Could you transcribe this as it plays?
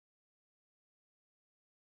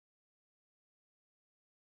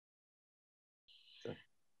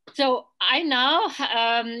So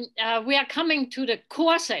we are coming to the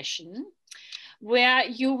core session where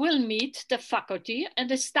you will meet the faculty and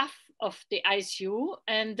the staff of the ISU,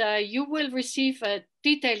 and you will receive a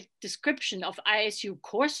detailed description of ISU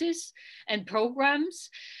courses and programs.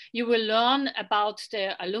 You will learn about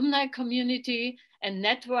the alumni community and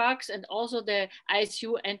networks, and also the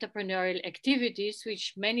ISU entrepreneurial activities,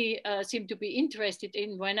 which many seem to be interested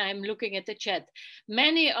in when I'm looking at the chat.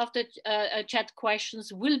 Many of the chat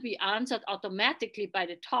questions will be answered automatically by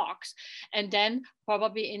the talks, and then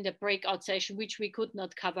probably in the breakout session, which we could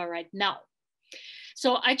not cover right now.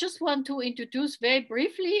 So I just want to introduce very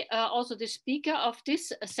briefly also the speaker of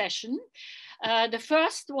this session. The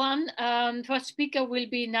first speaker will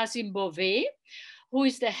be Nazim Bové, who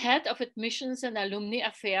is the head of admissions and alumni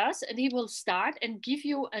affairs, and he will start and give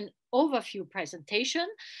you an overview presentation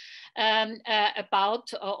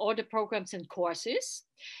about all the programs and courses.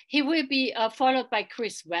 He will be followed by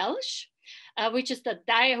Chris Welsh, who is the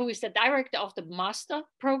director of the master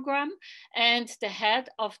program and the head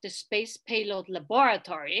of the Space Payload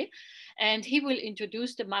Laboratory. And he will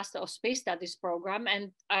introduce the Master of Space Studies program.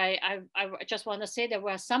 And I just want to say there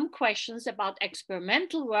were some questions about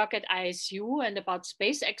experimental work at ISU and about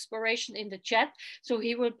space exploration in the chat. So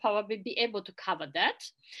he will probably be able to cover that.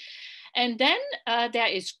 And then there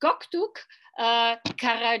is Göktuğ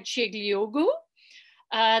Karacaglioğlu,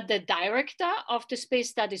 the director of the Space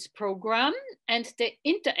Studies program and the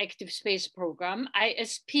Interactive Space program,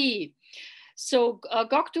 ISP. So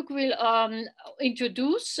Göktuğ will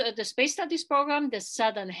introduce the Space Studies program, the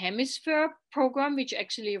Southern Hemisphere program, which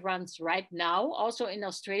actually runs right now, also in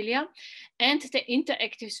Australia, and the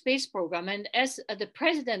Interactive Space program. And as the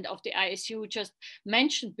president of the ISU just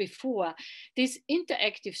mentioned before, this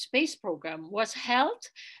Interactive Space program was held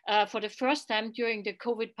for the first time during the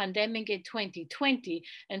COVID pandemic in 2020,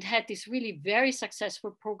 and had this really very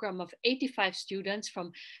successful program of 85 students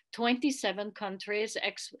from 27 countries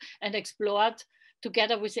and explored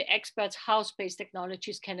together with the experts how space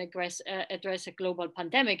technologies can address a global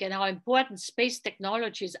pandemic, and how important space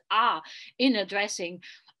technologies are in addressing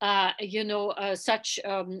such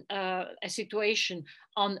a situation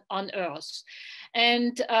on Earth.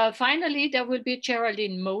 And finally, there will be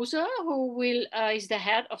Geraldine Moser, who is the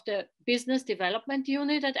head of the business development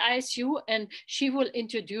unit at ISU, and she will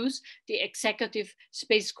introduce the executive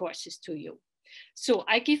space courses to you. So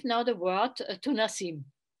I give now the word to Nazim.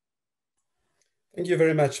 Thank you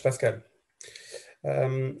very much, Pascal.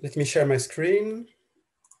 Let me share my screen.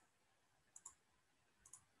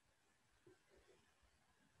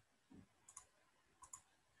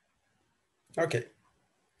 Okay.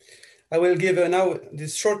 I will give now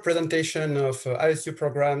this short presentation of ISU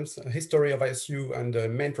programs, history of ISU, and the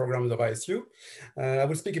main programs of ISU. I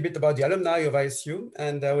will speak a bit about the alumni of ISU,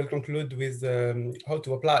 and I will conclude with how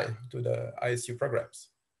to apply to the ISU programs.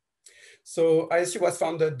 So ISU was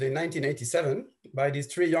founded in 1987 by these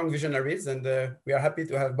three young visionaries, and we are happy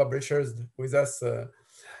to have Bob Richards with us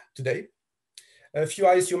today. A few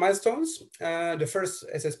ISU milestones. The first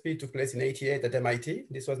SSP took place in '88 at MIT.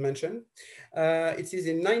 This was mentioned. It is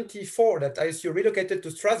in '94 that ISU relocated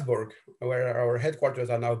to Strasbourg, where our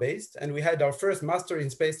headquarters are now based. And we had our first Master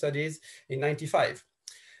in Space Studies in '95.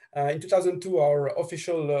 In 2002, our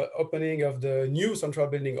official opening of the new central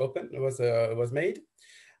building was made.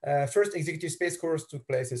 First executive space course took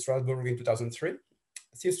place in Strasbourg in 2003.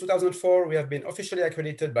 Since 2004, we have been officially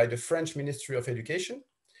accredited by the French Ministry of Education.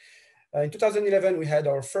 In 2011, we had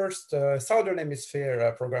our first Southern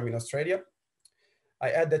Hemisphere program in Australia. I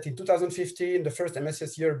add that in 2015, the first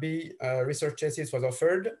MSS Year B research thesis was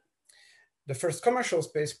offered. The first commercial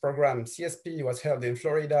space program, CSP, was held in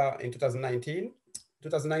Florida in 2019.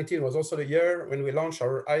 2019 was also the year when we launched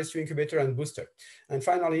our ISU incubator and booster. And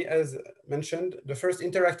finally, as mentioned, the first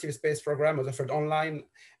interactive space program was offered online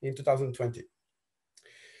in 2020.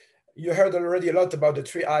 You heard already a lot about the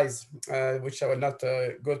three I's, which I will not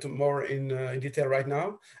go to more in detail right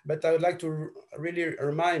now, but I would like to really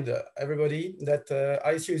remind everybody that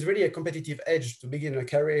ISU is really a competitive edge to begin a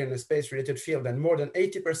career in a space-related field, and more than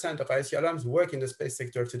 80% of ISU alums work in the space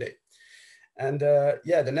sector today. And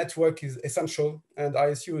yeah, the network is essential, and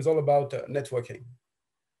ISU is all about networking.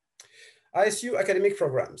 ISU academic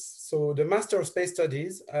programs. So the Master of Space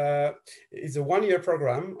Studies is a one-year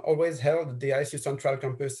program, always held at the ISU Central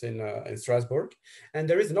Campus in Strasbourg. And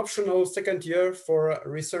there is an optional second year for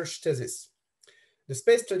research thesis. The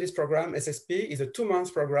Space Studies program, SSP, is a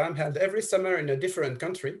 2-month program held every summer in a different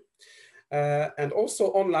country, and also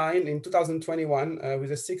online in 2021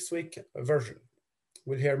 with a 6-week version.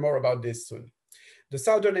 We'll hear more about this soon. The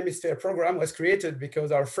Southern Hemisphere program was created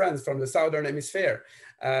because our friends from the Southern Hemisphere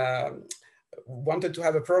wanted to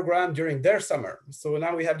have a program during their summer. So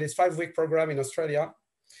now we have this 5-week program in Australia.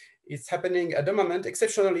 It's happening at the moment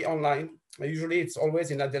exceptionally online. Usually it's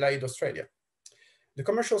always in Adelaide, Australia. The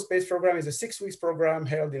commercial space program is a 6-week program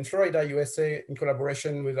held in Florida, USA, in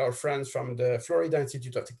collaboration with our friends from the Florida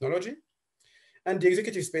Institute of Technology. And the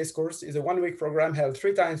executive space course is a 1-week program held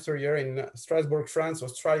 3 times per year in Strasbourg, France,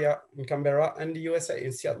 Australia, in Canberra, and the USA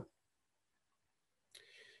in Seattle.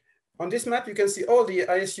 On this map, you can see all the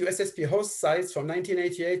ISU SSP host sites from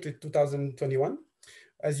 1988 to 2021.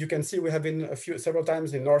 As you can see, we have been several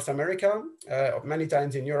times in North America, many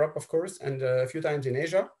times in Europe, of course, and a few times in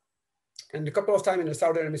Asia, and a couple of times in the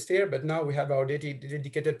Southern Hemisphere, but now we have our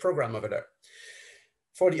dedicated program over there.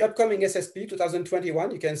 For the upcoming SSP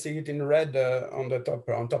 2021, you can see it in red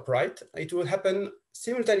on top right. It will happen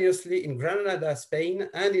simultaneously in Granada, Spain,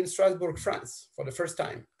 and in Strasbourg, France for the first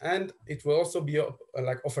time. And it will also be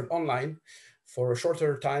offered online for a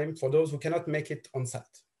shorter time for those who cannot make it on site.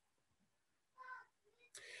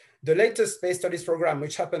 The latest space studies program,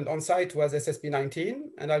 which happened on site, was SSP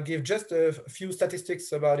 19, and I'll give just a few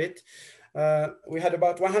statistics about it. We had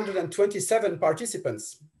about 127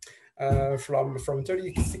 participants from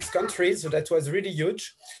 36 countries, so that was really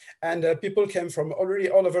huge. And people came from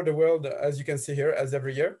already all over the world, as you can see here, as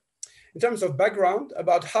every year. In terms of background,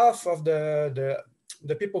 about half of the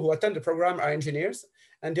people who attend the program are engineers,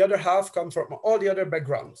 and the other half come from all the other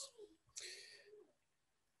backgrounds.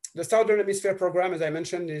 The Southern Hemisphere program, as I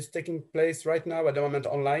mentioned, is taking place right now at the moment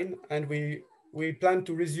online, and we plan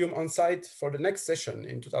to resume on site for the next session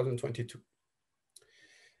in 2022.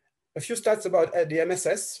 A few stats about the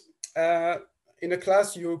MSS. In a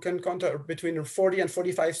class, you can count between 40 and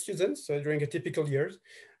 45 students during a typical year,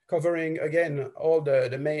 covering, again, all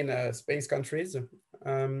the main space countries.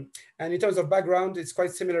 And in terms of background, it's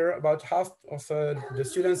quite similar. About half of the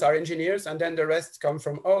students are engineers, and then the rest come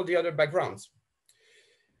from all the other backgrounds.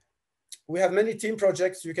 We have many team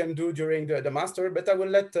projects you can do during the master, but I will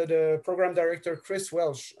let the program director, Chris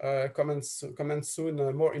Welsh, comment soon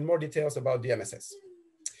in more details about the MSS.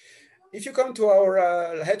 If you come to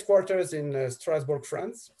our headquarters in Strasbourg,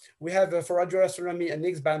 France, we have for radio astronomy an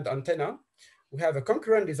X-band antenna. We have a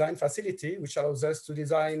concurrent design facility, which allows us to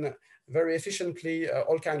design very efficiently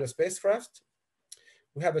all kinds of spacecraft.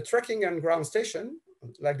 We have a tracking and ground station.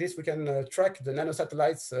 Like this, we can track the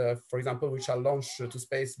nanosatellites, for example, which are launched to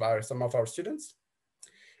space by some of our students.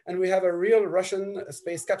 And we have a real Russian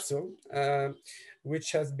space capsule,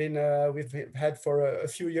 which has been we've had for a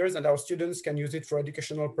few years, and our students can use it for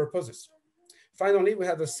educational purposes. Finally, we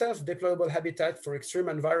have a self-deployable habitat for extreme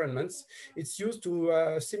environments. It's used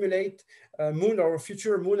to simulate Moon or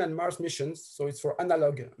future Moon and Mars missions. So it's for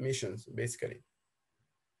analog missions, basically.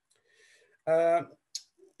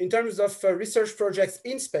 In terms of research projects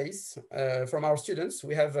in space from our students,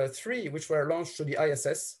 we have 3 which were launched to the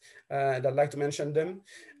ISS. And I'd like to mention them.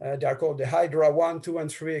 They are called the Hydra 1, 2, and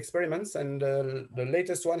 3 experiments. And the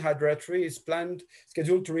latest one, Hydra 3, is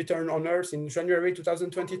scheduled to return on Earth in January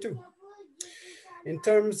 2022. In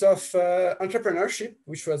terms of entrepreneurship,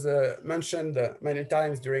 which was mentioned many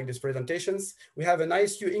times during these presentations, we have an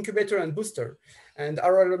ISU incubator and booster. And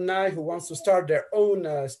our alumni who wants to start their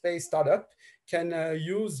own space startup can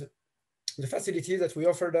use the facilities that we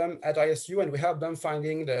offer them at ISU, and we help them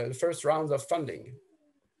finding the first rounds of funding.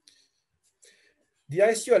 The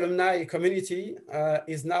ISU alumni community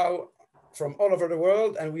is now from all over the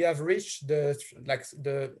world, and we have reached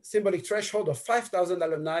the symbolic threshold of 5,000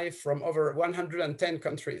 alumni from over 110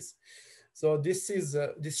 countries. So this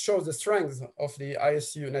shows the strength of the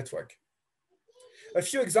ISU network. A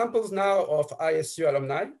few examples now of ISU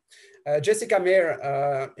alumni. Jessica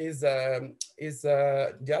Mayer is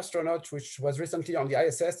the astronaut which was recently on the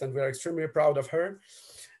ISS, and we're extremely proud of her.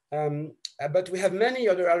 But we have many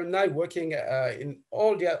other alumni working in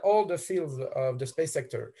all the fields of the space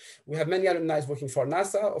sector. We have many alumni working for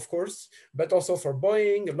NASA, of course, but also for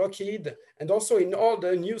Boeing, Lockheed, and also in all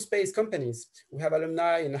the new space companies. We have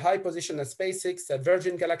alumni in high position at SpaceX, at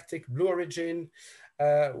Virgin Galactic, Blue Origin.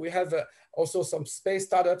 We have also some space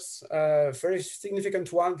startups, very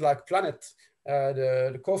significant ones like Planet.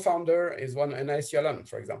 The co-founder is an ISU alum,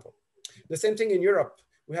 for example. The same thing in Europe.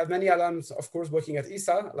 We have many alums, of course, working at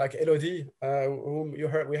ESA, like Elodie, whom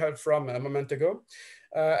we heard from a moment ago,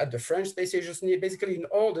 at the French Space Agency, basically in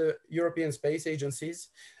all the European space agencies,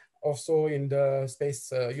 also in the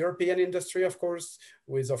space European industry, of course,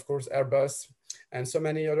 with, of course, Airbus and so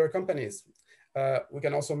many other companies. We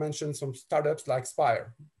can also mention some startups like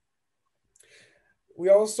Spire. We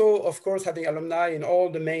also, of course, having alumni in all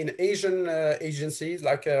the main Asian agencies,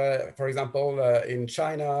 like, for example, in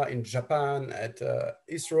China, in Japan, at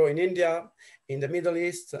ISRO in India, in the Middle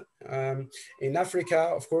East, in Africa.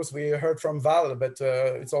 Of course, we heard from Val, but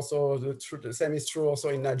it's also the same is true also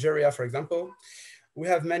in Nigeria, for example. We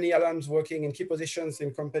have many alums working in key positions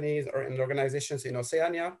in companies or in organizations in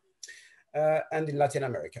Oceania and in Latin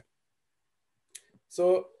America.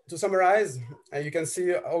 So to summarize, you can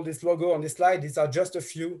see all this logo on this slide. These are just a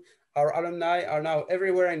few. Our alumni are now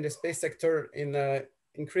everywhere in the space sector in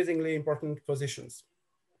increasingly important positions.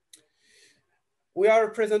 We are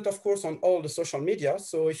present, of course, on all the social media.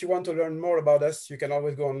 So if you want to learn more about us, you can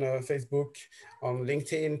always go on Facebook, on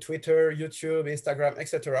LinkedIn, Twitter, YouTube, Instagram,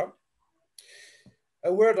 etc.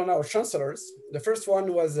 A word on our chancellors. The first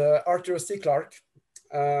one was Arthur C. Clarke,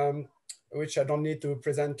 which I don't need to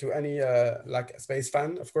present to any like space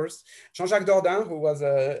fan, of course. Jean-Jacques Dordain, who was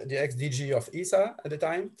the ex-DG of ESA at the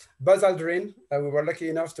time. Buzz Aldrin, we were lucky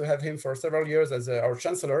enough to have him for several years as our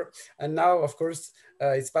chancellor. And now, of course,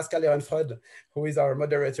 it's Pascal Ehrenfreud, who is our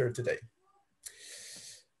moderator today.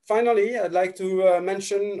 Finally, I'd like to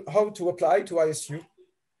mention how to apply to ISU.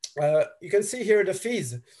 You can see here the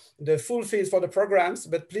fees, the full fees for the programs,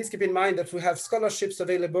 but please keep in mind that we have scholarships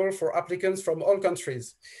available for applicants from all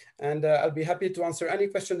countries. And I'll be happy to answer any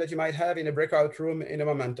question that you might have in a breakout room in a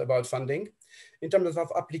moment about funding. In terms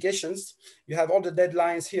of applications, you have all the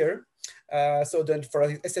deadlines here. So then for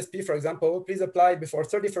SSP, for example, please apply before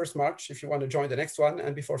 31st March if you want to join the next one,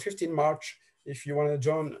 and before 15 March if you want to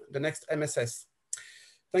join the next MSS.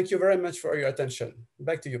 Thank you very much for your attention.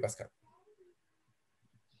 Back to you, Pascal.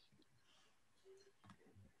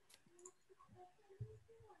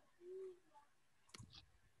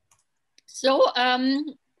 So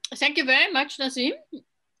thank you very much, Nazim.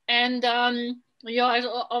 And you have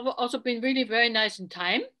also been really very nice in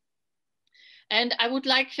time. And I would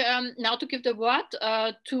like now to give the word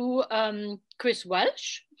to Chris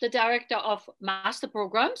Welch, the director of master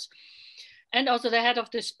programs, and also the head of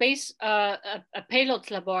the space payloads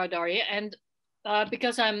laboratory. And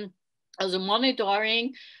because I'm also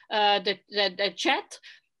monitoring the chat,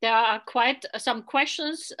 there are quite some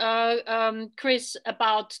questions, Chris,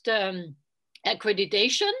 about the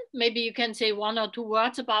accreditation. Maybe you can say one or two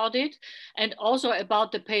words about it, and also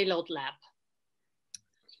about the payload lab.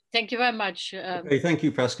 Thank you very much. Okay, thank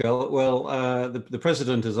you, Pascal. Well, the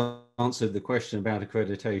president has answered the question about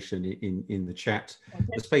accreditation in the chat. Okay.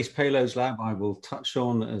 The Space Payloads Lab I will touch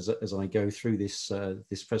on as I go through this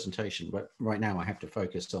this presentation, but right now I have to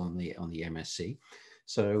focus on the MSc.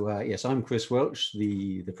 So yes, I'm Chris Welch,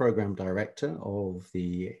 the program director of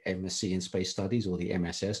the MSc in Space Studies, or the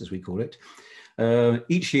MSS as we call it.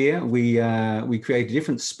 Each year we create a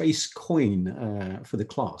different space coin for the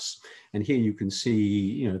class, and here you can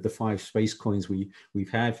see the 5 space coins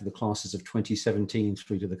we've had for the classes of 2017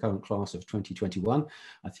 through to the current class of 2021.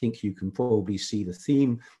 I think you can probably see the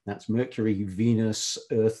theme. That's Mercury, Venus,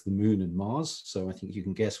 Earth, the Moon, and Mars. So I think you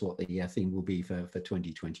can guess what the theme will be for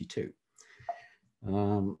 2022.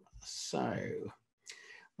 So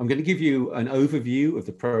I'm going to give you an overview of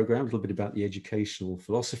the program, a little bit about the educational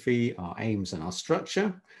philosophy, our aims and our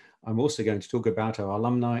structure. I'm also going to talk about our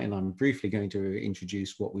alumni, and I'm briefly going to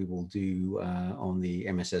introduce what we will do on the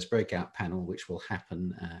MSS breakout panel, which will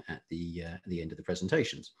happen at the end of the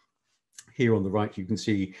presentations. Here on the right, you can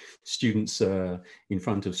see students in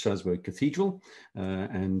front of Strasbourg Cathedral,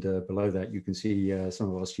 and below that, you can see some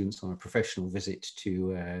of our students on a professional visit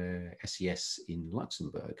to SES in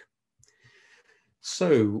Luxembourg.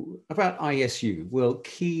 So about ISU, well,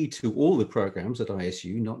 key to all the programs at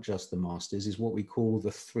ISU, not just the masters, is what we call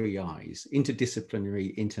the 3 I's: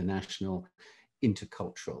 interdisciplinary, international,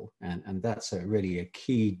 intercultural. And that's really a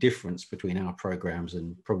key difference between our programs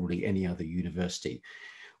and probably any other university.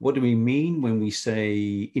 What do we mean when we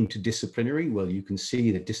say interdisciplinary? Well, you can see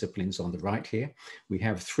the disciplines on the right here. We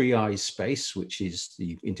have 3 I's space, which is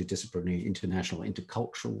the interdisciplinary, international,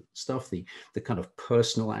 intercultural stuff, the kind of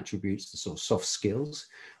personal attributes, the sort of soft skills.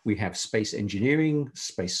 We have space engineering,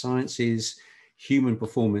 space sciences, human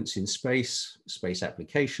performance in space, space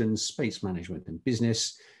applications, space management and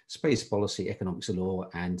business, space policy, economics and law,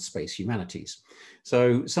 and space humanities.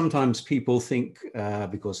 So sometimes people think,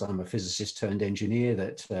 because I'm a physicist turned engineer,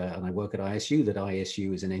 that and I work at ISU, that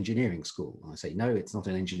ISU is an engineering school. I say, no, it's not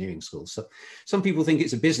an engineering school. So some people think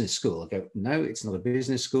it's a business school. I go, no, it's not a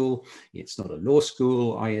business school. It's not a law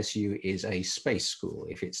school. ISU is a space school.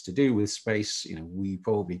 If it's to do with space, we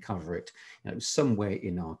probably cover it somewhere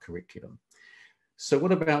in our curriculum. So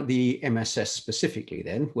what about the MSS specifically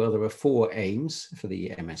then? Well, there are 4 aims for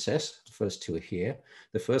the MSS. The first 2 are here.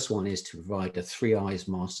 The first one is to provide a 3 I's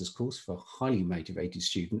master's course for highly motivated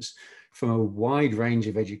students from a wide range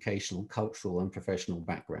of educational, cultural and professional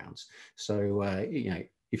backgrounds. So, you know,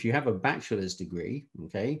 if you have a bachelor's degree,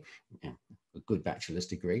 okay, a good bachelor's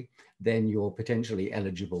degree, then you're potentially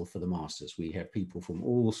eligible for the masters. We have people from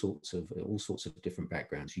all sorts of different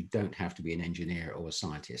backgrounds. You don't have to be an engineer or a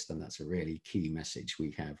scientist, and that's a really key message.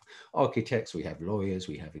 We have architects, we have lawyers,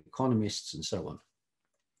 we have economists, and so on.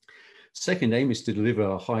 Second aim is to deliver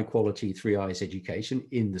a high quality 3 I's education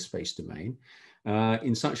in the space domain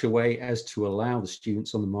in such a way as to allow the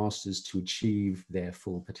students on the masters to achieve their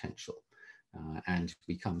full potential and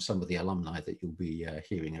become some of the alumni that you'll be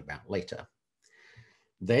hearing about later.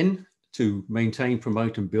 Then to maintain,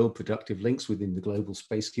 promote and build productive links within the global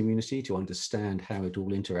space community to understand how it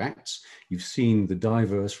all interacts. You've seen the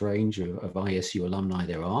diverse range of ISU alumni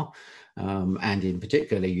there are. And in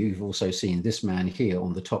particular, you've also seen this man here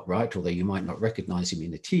on the top right, although you might not recognize him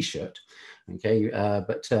in the t-shirt. Okay,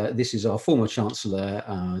 but this is our former Chancellor,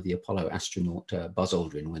 the Apollo astronaut Buzz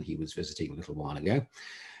Aldrin, when he was visiting a little while ago.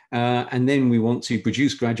 And then we want to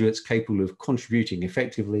produce graduates capable of contributing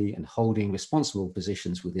effectively and holding responsible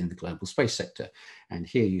positions within the global space sector. And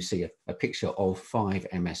here you see a picture of 5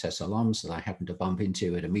 MSS alums that I happened to bump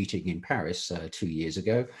into at a meeting in Paris 2 years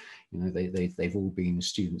ago. You know, they've all been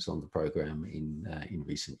students on the program in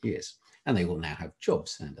recent years, and they all now have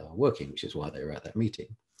jobs and are working, which is why they were at that meeting.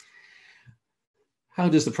 How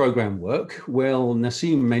does the program work? Well,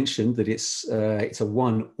 Nassim mentioned that it's a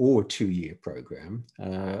 1 or 2 year program.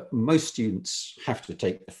 Most students have to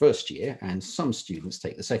take the first year and some students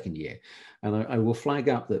take the second year. And I will flag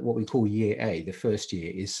up that what we call year A, the first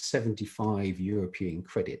year, is 75 European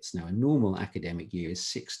credits. Now, a normal academic year is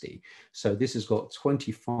 60. So this has got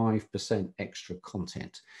 25% extra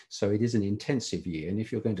content. So it is an intensive year. And if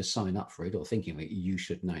you're going to sign up for it or thinking of it, you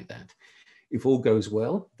should know that. If all goes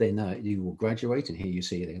well, then you will graduate. And here you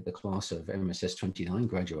see the class of MSS 29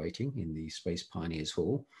 graduating in the Space Pioneers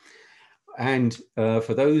Hall. And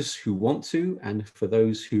for those who want to, and for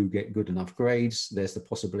those who get good enough grades, there's the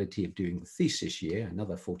possibility of doing the thesis year,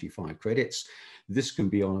 another 45 credits. This can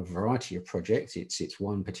be on a variety of projects. It's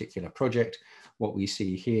one particular project. What we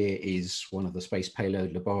see here is one of the Space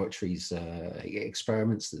Payload Laboratories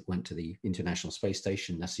experiments that went to the International Space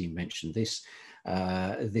Station. Nassim mentioned this.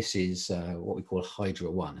 This is what we call Hydra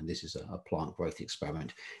 1, and this is a plant growth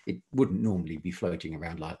experiment. It wouldn't normally be floating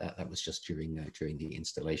around like that. That was just during the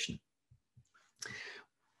installation.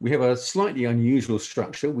 We have a slightly unusual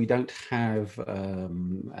structure. We don't have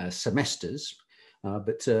semesters,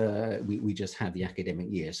 but we just have the academic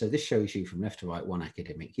year. So this shows you from left to right 1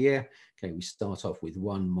 academic year. Okay, we start off with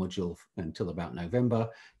 1 module until about November.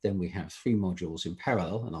 Then we have 3 modules in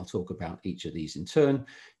parallel, and I'll talk about each of these in turn.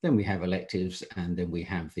 Then we have electives, and then we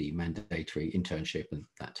have the mandatory internship, and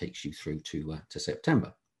that takes you through to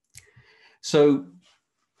September. So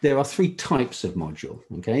there are 3 types of module,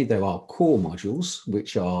 okay? There are core modules,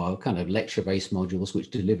 which are kind of lecture-based modules which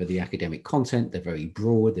deliver the academic content. They're very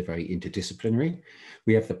broad, they're very interdisciplinary.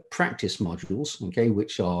 We have the practice modules, okay,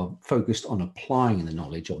 which are focused on applying the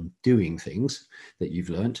knowledge, on doing things that you've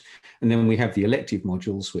learned. And then we have the elective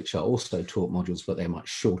modules, which are also taught modules, but they're much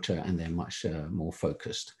shorter and they're much more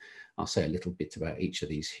focused. I'll say a little bit about each of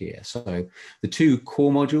these here. So the 2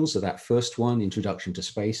 core modules are that first one, Introduction to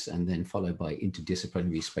Space, and then followed by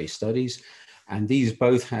Interdisciplinary Space Studies. And these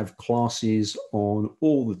both have classes on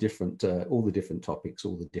all the different topics,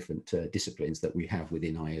 all the different disciplines that we have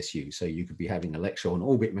within ISU. So you could be having a lecture on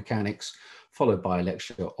orbit mechanics, followed by a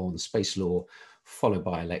lecture on space law, followed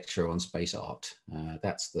by a lecture on space art.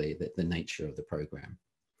 That's the nature of the program.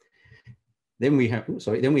 Then we have,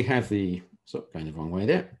 going the wrong way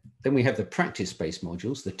there. Then we have the practice-based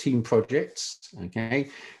modules, the team projects,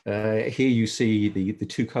 okay? Here you see the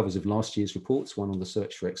 2 covers of last year's reports, one on the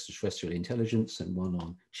search for extraterrestrial intelligence and one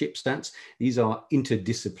on ship stats. These are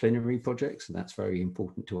interdisciplinary projects, and that's very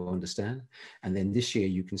important to understand. And then this year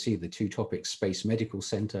you can see the 2 topics, Space Medical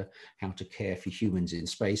Center, how to care for humans in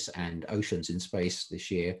space, and oceans in space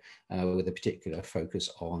this year, with a particular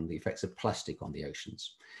focus on the effects of plastic on the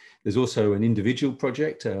oceans. There's also an individual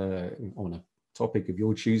project on a topic of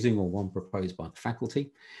your choosing or one proposed by the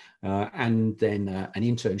faculty. And then an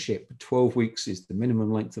internship, 12 weeks is the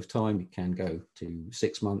minimum length of time. It can go to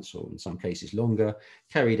 6 months or in some cases longer,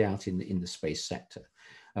 carried out in the space sector.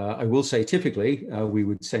 I will say typically we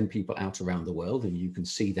would send people out around the world, and you can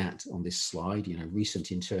see that on this slide, you know, recent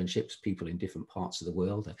internships, people in different parts of the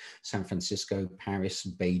world, San Francisco, Paris,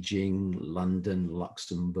 Beijing, London,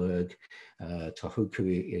 Luxembourg,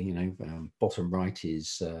 Tohoku, you know, bottom right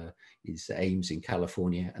is Ames in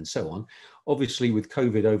California, and so on. Obviously with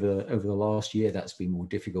COVID over the last year, that's been more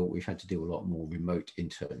difficult. We've had to do a lot more remote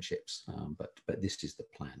internships, but this is the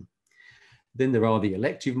plan. Then there are the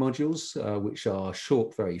elective modules, which are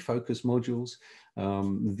short, very focused modules.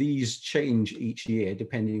 These change each year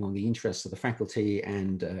depending on the interests of the faculty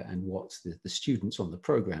and what the students on the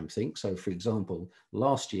program think. So for example,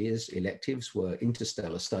 last year's electives were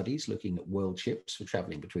interstellar studies, looking at world ships for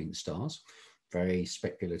traveling between the stars, very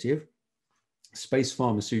speculative. Space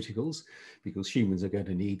pharmaceuticals, because humans are going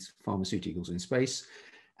to need pharmaceuticals in space,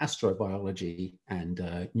 astrobiology,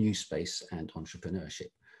 and new space and entrepreneurship.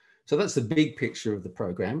 So that's the big picture of the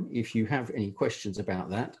program. If you have any questions about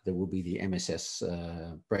that, there will be the MSS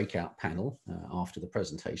breakout panel after the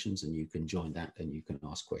presentations, and you can join that and you can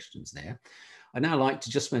ask questions there. I'd now like to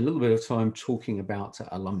just spend a little bit of time talking about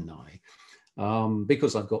alumni.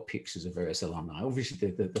 Because I've got pictures of various alumni.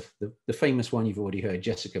 Obviously, the famous one you've already heard,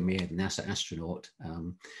 Jessica Meir, the NASA astronaut.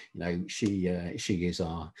 You know, she is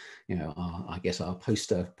our, you know, I guess our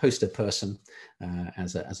poster person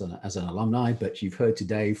as an alumni. But you've heard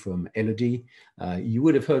today from Elodie. You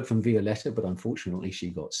would have heard from Violetta, but unfortunately she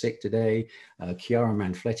got sick today. Chiara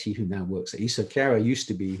Manfletti, who now works at ESA. Chiara used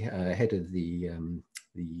to be head of the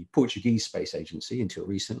Portuguese Space Agency until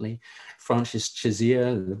recently. Francis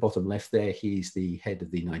Chazia, the bottom left there, he's the head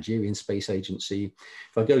of the Nigerian Space Agency.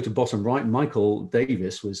 If I go to bottom right, Michael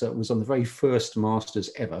Davis was on the very first Masters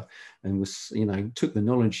ever, and was, you know, took the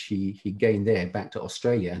knowledge he gained there back to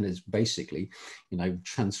Australia, and has basically, you know,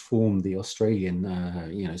 transformed the Australian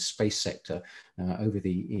you know, space sector over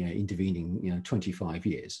the, you know, intervening, you know, 25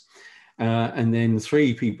 years. And then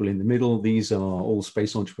three people in the middle. These are all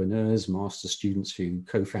space entrepreneurs, master students who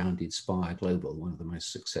co-founded Spire Global, one of the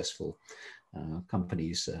most successful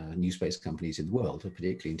companies, new space companies in the world,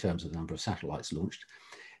 particularly in terms of the number of satellites launched.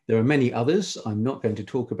 There are many others. I'm not going to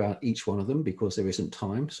talk about each one of them because there isn't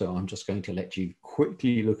time. So I'm just going to let you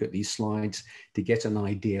quickly look at these slides to get an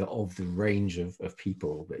idea of the range of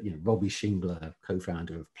people. But, you know, Robbie Shingler,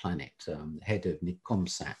 co-founder of Planet, head of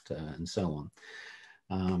Nicomsat, and so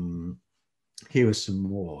on. Here are some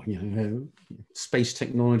more, you know, space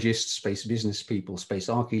technologists, space business people, space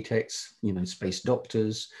architects, you know, space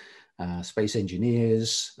doctors, space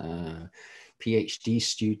engineers, PhD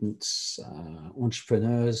students,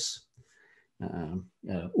 entrepreneurs,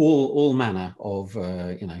 all manner of,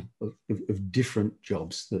 you know, of different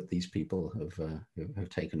jobs that these people have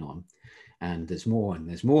taken on. And there's more and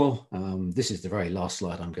there's more. This is the very last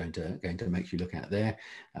slide I'm going to make you look at there.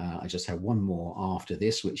 I just have one more after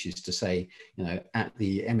this, which is to say, you know, at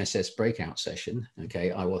the MSS breakout session, okay,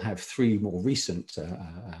 I will have three more recent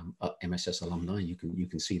MSS alumni. You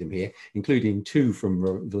can see them here, including two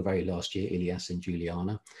from the very last year, Ilias and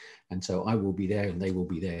Juliana. And so I will be there and they will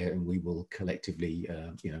be there, and we will collectively,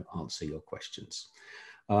 you know, answer your questions.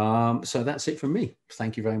 So that's it from me.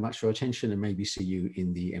 Thank you very much for your attention, and maybe see you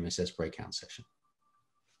in the MSS breakout session.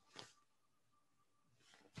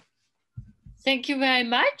 Thank you very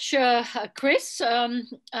much, Chris,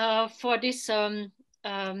 for this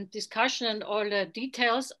discussion and all the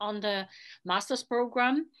details on the master's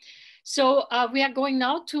program. So we are going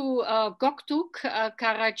now to Göktürk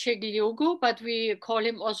Karacaoğlu, but we call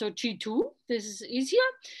him also G2. This is easier.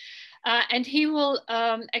 And he will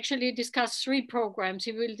actually discuss three programs.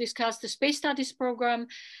 He will discuss the Space Studies program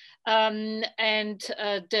and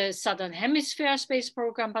the Southern Hemisphere Space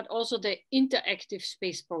program, but also the Interactive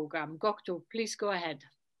Space program. Göktürk, please go ahead.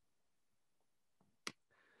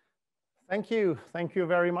 Thank you. Thank you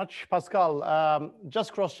very much, Pascal.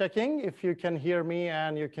 Just cross-checking if you can hear me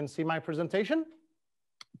and you can see my presentation.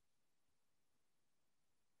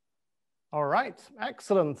 All right,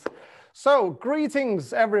 excellent. So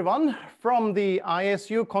greetings, everyone, from the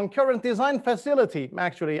ISU Concurrent Design Facility.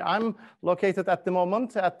 Actually, I'm located at the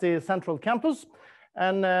moment at the Central Campus.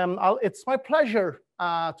 And it's my pleasure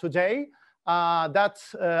today that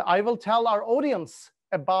I will tell our audience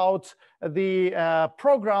about the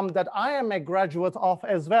program that I am a graduate of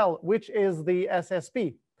as well, which is the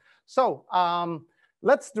SSP. So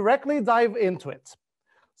let's directly dive into it.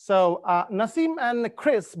 So Nassim and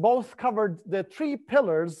Chris both covered the three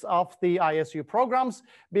pillars of the ISU programs,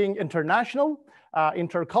 being international,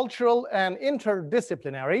 intercultural, and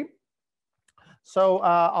interdisciplinary. So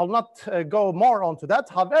I'll not go more onto that.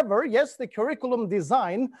 However, yes, the curriculum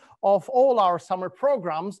design of all our summer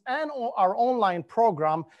programs and our online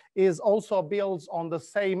program is also built on the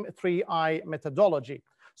same 3I methodology.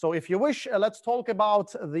 So if you wish, let's talk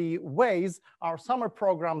about the ways our summer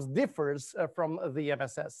programs differs from the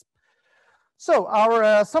MSS. So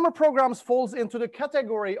our summer programs falls into the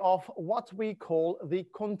category of what we call the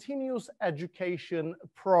continuous education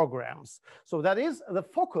programs. So that is, the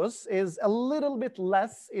focus is a little bit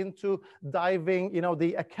less into diving,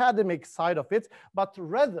 the academic side of it, but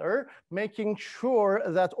rather making sure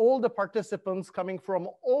that all the participants coming from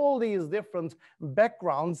all these different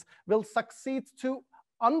backgrounds will succeed to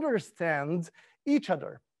understand each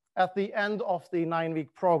other at the end of the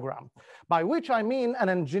 9-week program, by which I mean an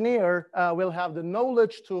engineer will have the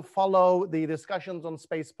knowledge to follow the discussions on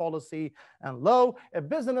space policy and law. A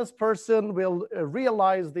business person will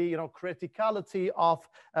realize the criticality of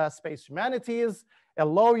space humanities. A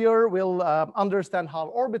lawyer will understand how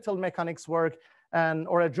orbital mechanics work,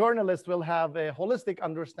 or a journalist will have a holistic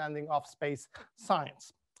understanding of space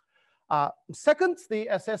science. Second, the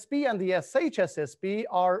SSP and the SHSSP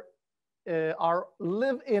are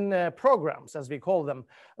live-in programs, as we call them.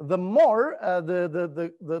 The more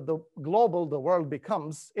the global the world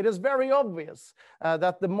becomes, it is very obvious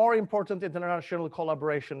that the more important international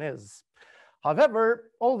collaboration is.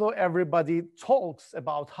 However, although everybody talks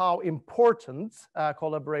about how important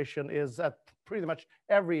collaboration is at pretty much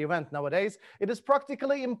every event nowadays, it is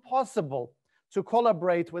practically impossible to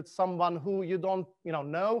collaborate with someone who you don't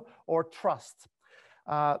know or trust.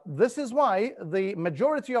 This is why the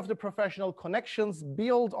majority of the professional connections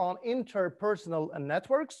build on interpersonal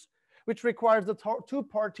networks, which requires the two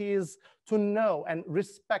parties to know and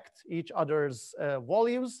respect each other's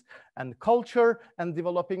values and culture, and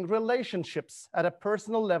developing relationships at a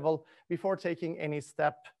personal level before taking any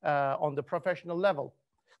step on the professional level.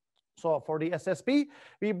 So for the SSP,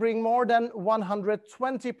 we bring more than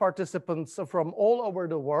 120 participants from all over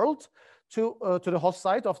the world to the host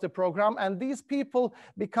site of the program. And these people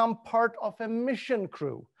become part of a mission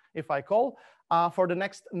crew, if I call, for the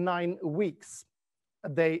next 9 weeks.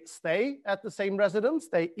 They stay at the same residence,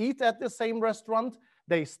 they eat at the same restaurant,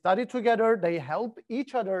 they study together, they help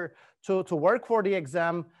each other to work for the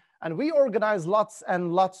exam. And we organize lots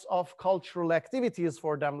and lots of cultural activities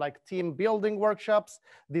for them, like team building workshops,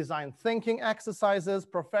 design thinking exercises,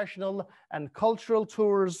 professional and cultural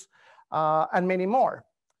tours, and many more.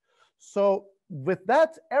 So with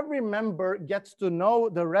that, every member gets to know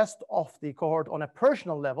the rest of the cohort on a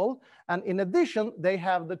personal level. And in addition, they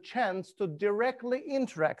have the chance to directly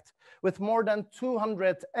interact with more than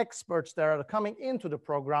 200 experts that are coming into the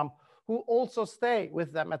program, who also stay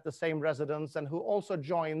with them at the same residence and who also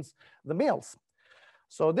joins the meals.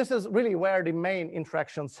 So this is really where the main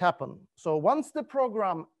interactions happen. So once the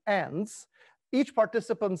program ends, each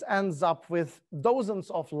participant ends up with dozens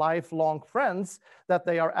of lifelong friends that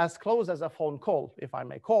they are as close as a phone call, if I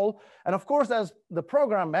may call. And of course, as the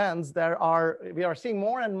program ends, we are seeing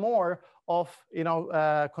more and more of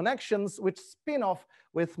connections which spin off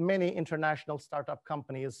with many international startup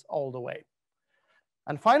companies all the way.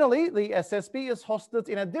 And finally, the SSP is hosted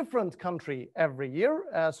in a different country every year.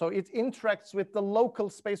 So it interacts with the local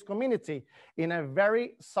space community in a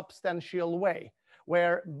very substantial way,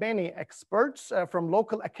 where many experts from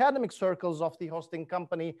local academic circles of the hosting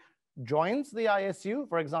company joins the ISU,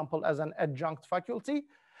 for example, as an adjunct faculty.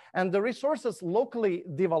 And the resources locally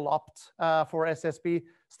developed for SSP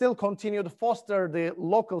still continue to foster the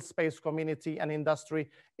local space community and industry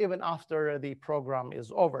even after the program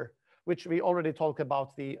is over, which we already talked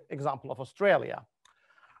about the example of Australia.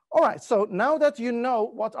 All right, so now that you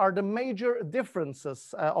know what are the major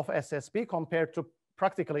differences of SSP compared to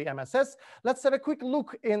practically MSS, let's have a quick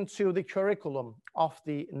look into the curriculum of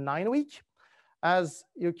the 9-week. As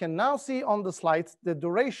you can now see on the slide, the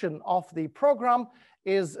duration of the program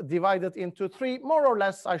is divided into 3, more or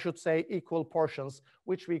less, I should say, equal portions,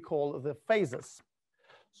 which we call the phases.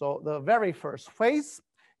 So the very first phase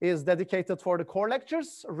is dedicated for the core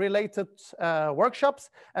lectures, related workshops,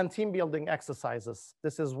 and team building exercises.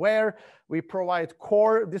 This is where we provide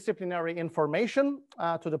core disciplinary information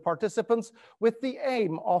to the participants with the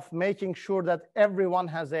aim of making sure that everyone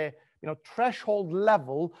has a threshold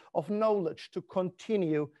level of knowledge to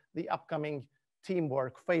continue the upcoming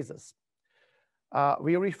teamwork phases.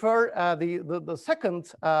 We refer the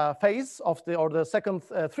second phase of the second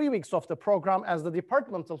 3 weeks of the program as the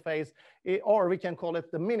departmental phase, or we can call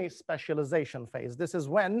it the mini specialization phase. This is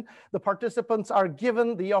when the participants are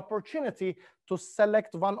given the opportunity to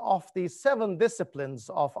select one of the 7 disciplines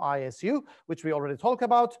of ISU, which we already talked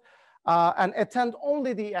about, and attend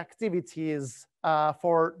only the activities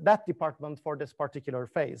for that department for this particular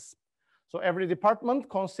phase. So every department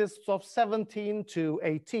consists of 17 to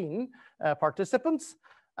 18 participants.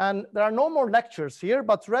 And there are no more lectures here,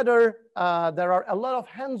 but rather there are a lot of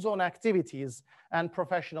hands-on activities and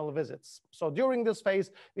professional visits. So during this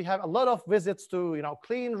phase, we have a lot of visits to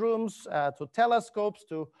clean rooms, to telescopes,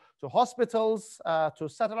 to hospitals, to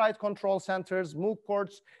satellite control centers, MOOC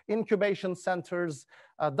courts, incubation centers,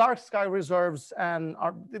 dark sky reserves, and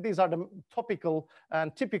these are the topical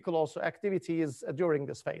and typical also activities during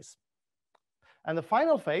this phase. And the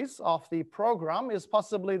final phase of the program is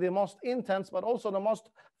possibly the most intense, but also the most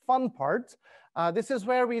fun part. This is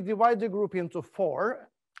where we divide the group into 4,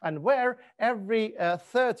 and where every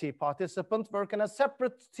 30 participants work in a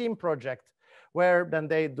separate team project, where then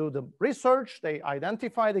they do the research, they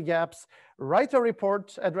identify the gaps, write a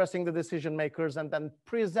report addressing the decision makers, and then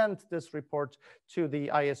present this report to the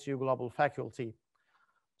ISU Global faculty.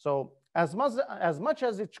 So as much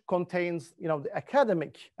as it contains the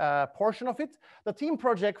academic portion of it, the team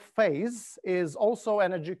project phase is also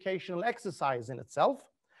an educational exercise in itself,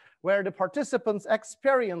 where the participants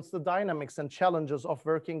experience the dynamics and challenges of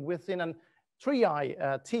working within a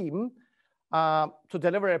 3I team to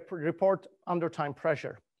deliver a report under time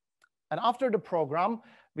pressure. And after the program,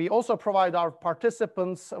 we also provide our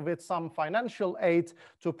participants with some financial aid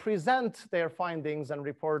to present their findings and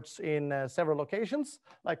reports in several locations,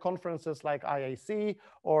 like conferences like IAC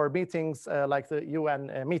or meetings like the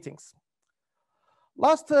UN meetings.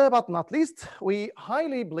 Last but not least, we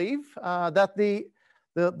highly believe that the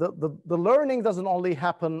learning doesn't only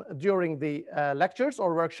happen during the lectures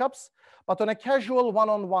or workshops, but on a casual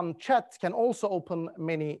one-on-one chat can also open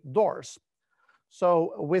many doors.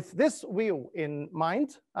 So with this view in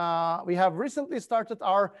mind, we have recently started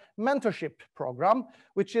our mentorship program,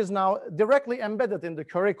 which is now directly embedded in the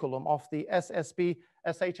curriculum of the SSP,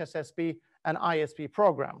 SHSSP, and ISP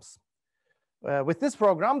programs. With this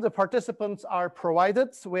program, the participants are provided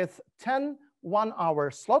with 10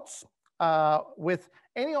 one-hour slots with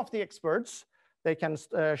any of the experts they can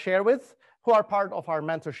share with, who are part of our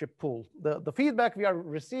mentorship pool. The feedback we are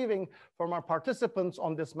receiving from our participants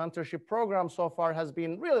on this mentorship program so far has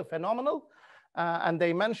been really phenomenal. And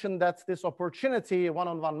they mentioned that this opportunity,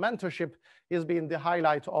 one-on-one mentorship, is being the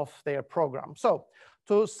highlight of their program. So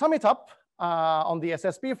to sum it up on the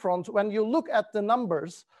SSP front, when you look at the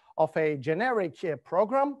numbers of a generic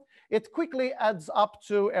program, it quickly adds up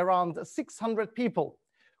to around 600 people,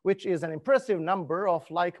 which is an impressive number of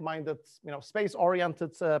like-minded,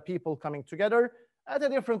 space-oriented people coming together at a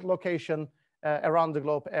different location around the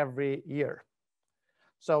globe every year.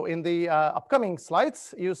 So in the upcoming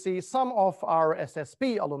slides, you see some of our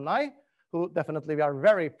SSP alumni, who definitely we are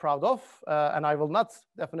very proud of, and I will not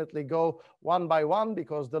definitely go one by one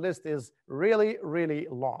because the list is really, really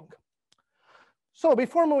long. So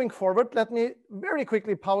before moving forward, let me very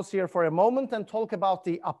quickly pause here for a moment and talk about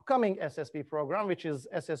the upcoming SSP program, which is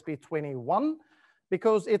SSP 21,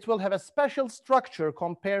 because it will have a special structure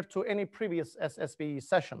compared to any previous SSP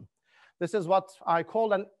session. This is what I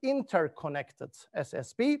call an interconnected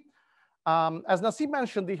SSP. As Nassim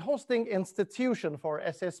mentioned, the hosting institution for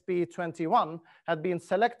SSP 21 had been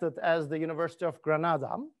selected as the University of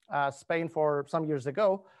Granada, Spain, for some years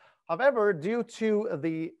ago. However, due to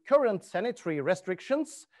the current sanitary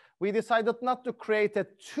restrictions, we decided not to create a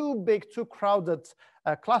too big, too crowded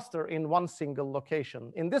cluster in one single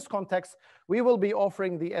location. In this context, we will be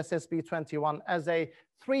offering the SSP 21 as a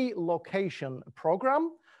 3-location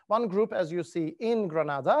program. One group, as you see, in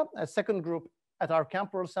Granada, a second group at our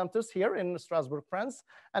campus centers here in Strasbourg, France,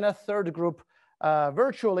 and a third group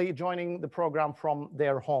virtually joining the program from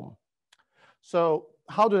their home. So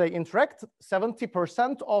how do they interact?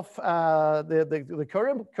 70% of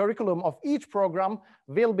the curriculum of each program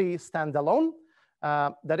will be standalone.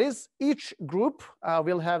 That is, each group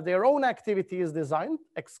will have their own activities designed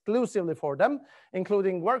exclusively for them,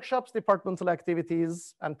 including workshops, departmental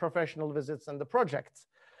activities, and professional visits and the projects.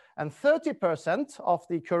 And 30% of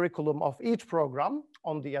the curriculum of each program,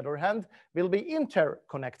 on the other hand, will be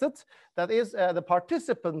interconnected. That is, the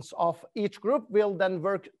participants of each group will then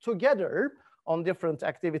work together on different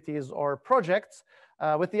activities or projects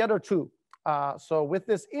with the other two. So with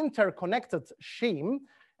this interconnected scheme,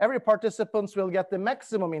 every participant will get the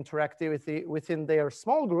maximum interactivity within their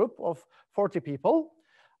small group of 40 people,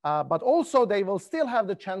 but also they will still have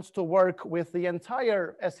the chance to work with the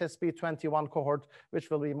entire SSP 21 cohort,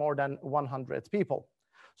 which will be more than 100 people.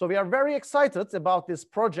 So we are very excited about this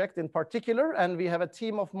project in particular, and we have a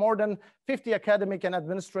team of more than 50 academic and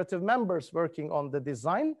administrative members working on the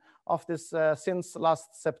design of this since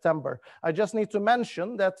last September. I just need to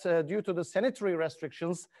mention that due to the sanitary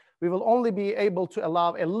restrictions, we will only be able to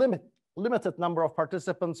allow a limited number of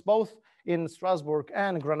participants, both in Strasbourg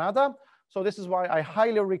and Granada. So this is why I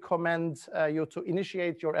highly recommend you to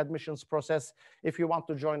initiate your admissions process if you want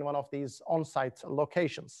to join one of these on-site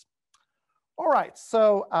locations. All right,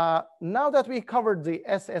 so now that we covered the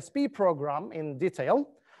SSP program in detail,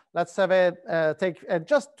 let's have take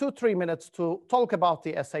just 2-3 minutes to talk about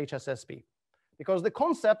the SHSSP. Because the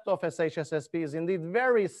concept of SHSSP is indeed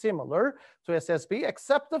very similar to SSP,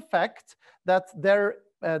 except the fact that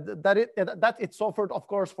it's offered, of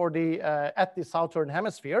course, for the at the Southern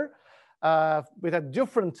Hemisphere with a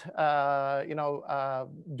different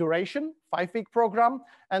duration, 5-week program,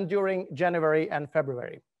 and during January and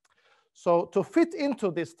February. So to fit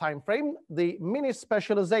into this time frame, the mini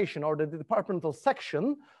specialization or the departmental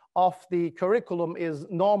section of the curriculum is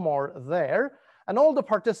no more there. And all the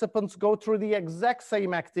participants go through the exact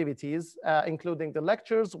same activities, including the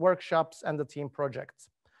lectures, workshops, and the team projects.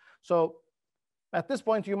 So at this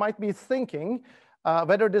point, you might be thinking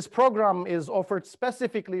whether this program is offered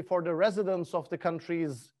specifically for the residents of the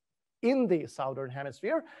countries in the Southern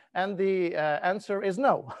Hemisphere, and the answer is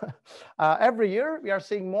no. Every year, we are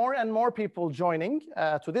seeing more and more people joining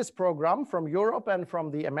to this program from Europe and from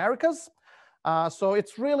the Americas. So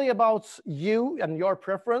it's really about you and your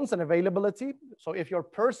preference and availability. So if your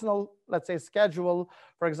personal, let's say, schedule,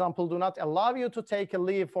 for example, do not allow you to take a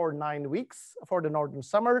leave for 9 weeks for the Northern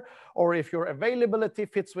summer, or if your availability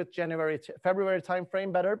fits with January, February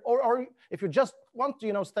timeframe better, or if you just want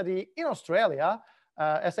to study in Australia,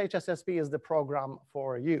 SHSSP is the program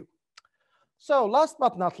for you. So last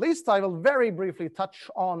but not least, I will very briefly touch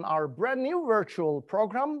on our brand new virtual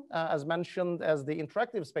program, as mentioned as the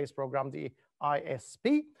Interactive Space Program, the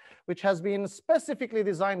ISP, which has been specifically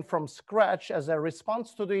designed from scratch as a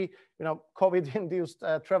response to the COVID-induced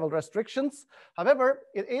travel restrictions. However,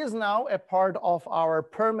 it is now a part of our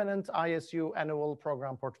permanent ISU annual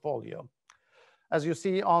program portfolio. As you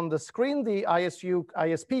see on the screen, the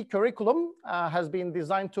ISP curriculum has been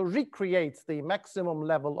designed to recreate the maximum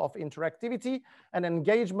level of interactivity and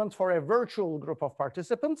engagement for a virtual group of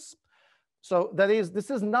participants. So that is,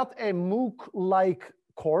 this is not a MOOC-like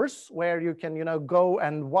course where you can go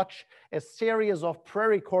and watch a series of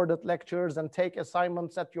pre-recorded lectures and take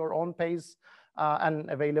assignments at your own pace and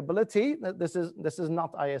availability. This is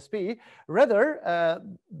not ISP. Rather,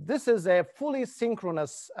 this is a fully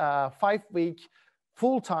synchronous 5-week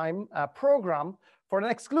full-time program for an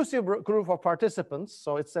exclusive group of participants.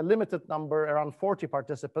 So it's a limited number, around 40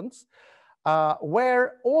 participants,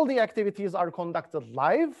 where all the activities are conducted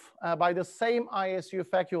live by the same ISU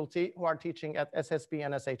faculty who are teaching at SSP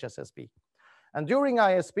and SHSSP. And during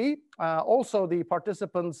ISP, also the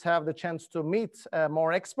participants have the chance to meet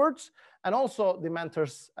more experts and also the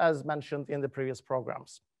mentors as mentioned in the previous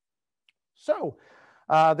programs. So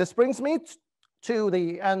this brings me to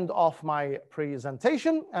the end of my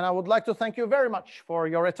presentation, and I would like to thank you very much for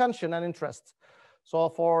your attention and interest. So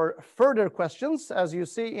for further questions, as you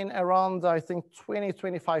see in around, I think,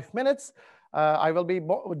 20-25 minutes, I will be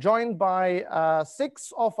joined by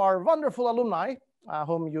 6 of our wonderful alumni,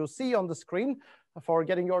 whom you see on the screen, for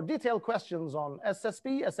getting your detailed questions on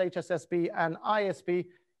SSP, SHSSP, and ISP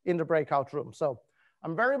in the breakout room. So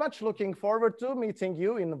I'm very much looking forward to meeting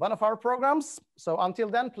you in one of our programs. So until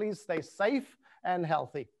then, please stay safe and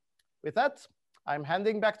healthy. With that, I'm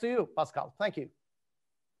handing back to you, Pascal. Thank you.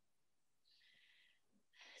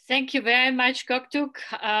 Thank you very much, Göktürk.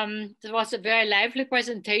 It was a very lively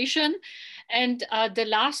presentation. And the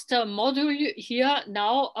last module here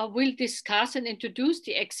now will discuss and introduce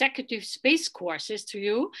the executive space courses to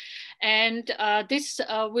you. And this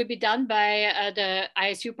will be done by the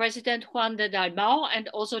ISU President Juan de Dalmau and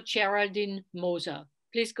also Geraldine Moser.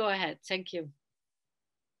 Please go ahead. Thank you.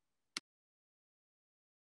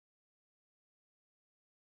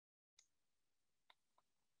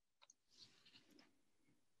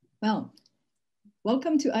 Well,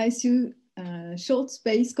 welcome to ISU Short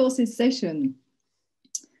Space Courses session.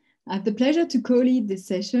 I have the pleasure to co-lead this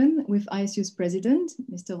session with ISU's president,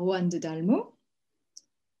 Mr. Juan de Dalmau.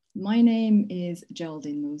 My name is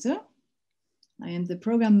Geraldine Moser. I am the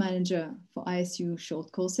program manager for ISU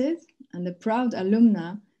Short Courses and a proud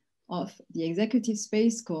alumna of the Executive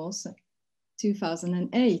Space Course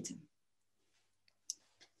 2008.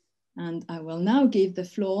 And I will now give the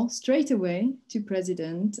floor straight away to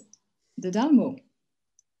President de Dalmau.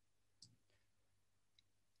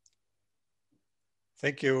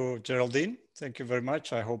 Thank you, Geraldine. Thank you very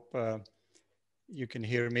much. I hope you can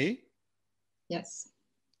hear me. Yes,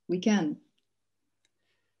 we can.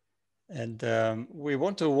 And we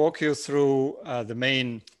want to walk you through the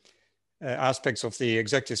main aspects of the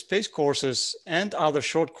executive space courses and other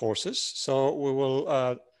short courses. So we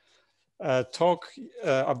will talk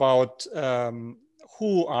about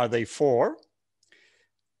who are they for.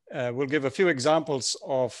 We'll give a few examples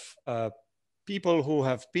of people who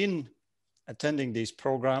have been attending these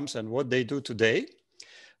programs and what they do today,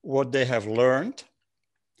 what they have learned.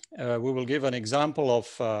 We will give an example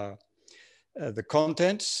of the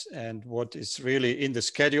contents and what is really in the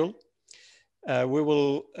schedule. We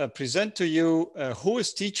will present to you who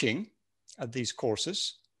is teaching at these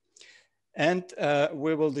courses. And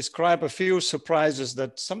we will describe a few surprises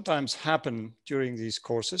that sometimes happen during these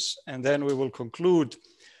courses. And then we will conclude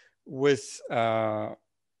with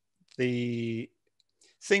the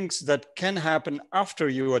things that can happen after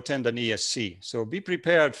you attend an ESC. So be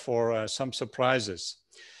prepared for some surprises.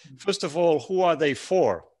 First of all, who are they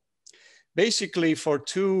for? Basically for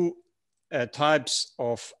two types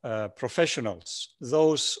of professionals,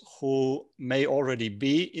 those who may already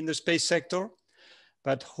be in the space sector,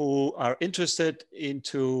 but who are interested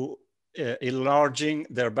into enlarging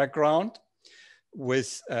their background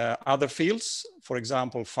with other fields, for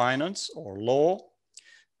example, finance or law,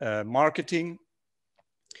 marketing,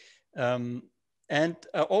 and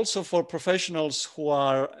also for professionals who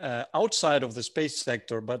are outside of the space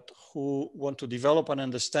sector, but who want to develop an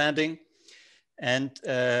understanding and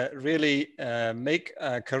really make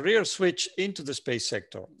a career switch into the space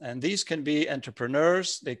sector. And these can be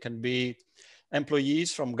entrepreneurs, they can be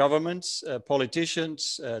employees from governments,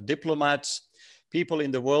 politicians, diplomats, people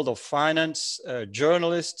in the world of finance,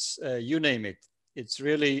 journalists, you name it. It's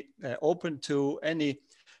really open to any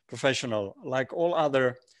professional, like all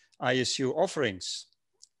other ISU offerings.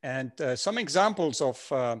 And some examples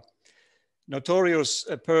of notorious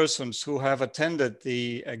persons who have attended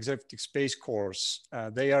the executive space course.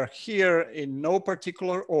 They are here in no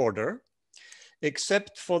particular order,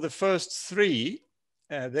 except for the first three.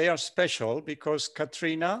 They are special because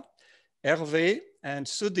Katrina, Hervé, and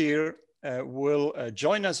Sudhir will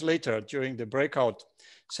join us later during the breakout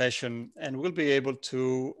session and will be able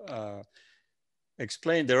to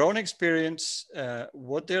explain their own experience,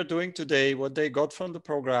 what they're doing today, what they got from the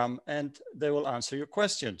program, and they will answer your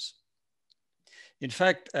questions. In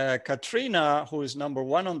fact, Katrina, who is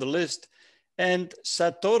 #1 on the list, and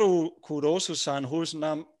Satoru Kurosu-san, who's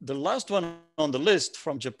the last one on the list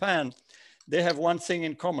from Japan, they have one thing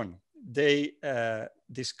in common. They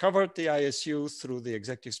discovered the ISU through the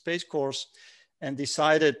executive space course and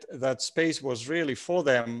decided that space was really for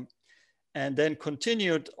them, and then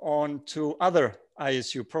continued on to other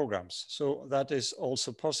ISU programs. So that is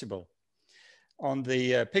also possible. On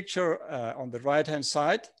the picture on the right-hand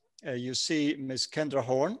side, you see Ms. Kendra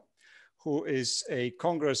Horn, who is a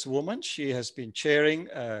congresswoman. She has been chairing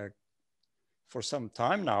for some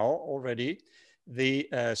time now already the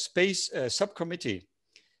space subcommittee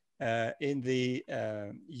in the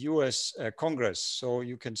US Congress. So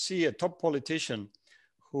you can see a top politician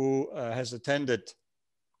who has attended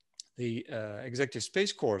the executive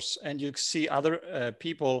space course, and you see other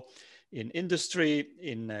people in industry,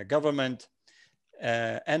 in government,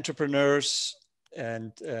 entrepreneurs,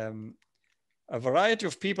 and a variety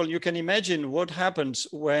of people. You can imagine what happens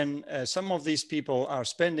when some of these people are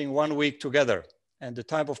spending 1 week together, and the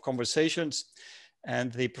type of conversations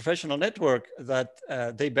and the professional network that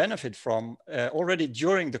they benefit from already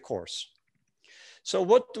during the course. So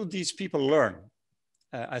what do these people learn?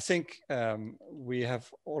 I think we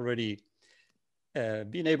have already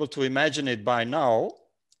been able to imagine it by now,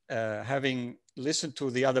 having listened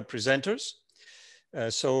to the other presenters.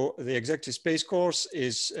 So the executive space course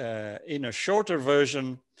is in a shorter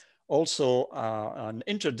version, also an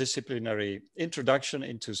interdisciplinary introduction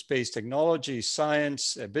into space technology,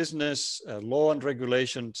 science, business, law and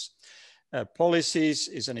regulations. Policies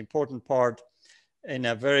is an important part in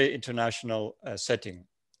a very international setting.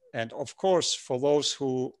 And of course, for those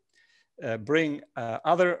who bring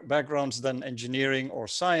other backgrounds than engineering or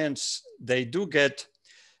science, they do get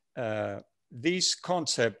these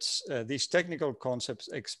concepts, these technical concepts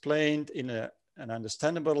explained in an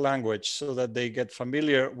understandable language so that they get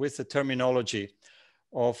familiar with the terminology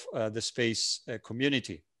of the space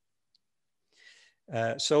community.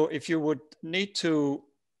 So if you would need to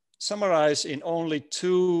summarize in only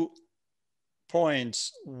 2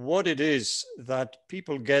 points what it is that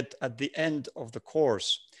people get at the end of the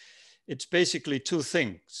course, it's basically 2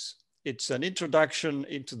 things. It's an introduction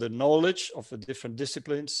into the knowledge of the different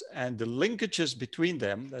disciplines and the linkages between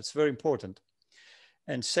them. That's very important.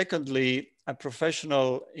 And secondly, a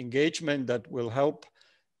professional engagement that will help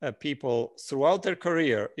people throughout their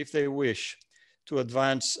career, if they wish, to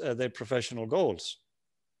advance their professional goals.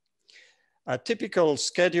 A typical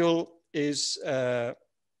schedule is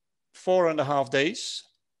 4.5 days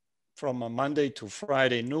from a Monday to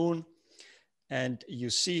Friday noon. And you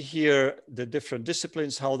see here the different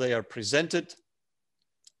disciplines, how they are presented.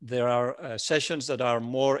 There are sessions that are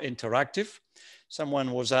more interactive.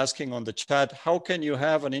 Someone was asking on the chat, how can you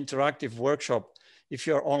have an interactive workshop if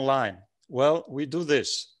you're online? Well, we do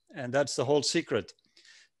this, and that's the whole secret.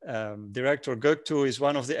 Director Göktuğ is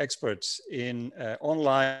one of the experts in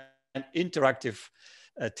online interactive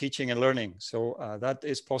teaching and learning. So that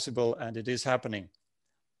is possible and it is happening.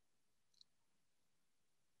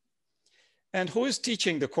 And who is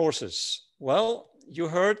teaching the courses? Well, you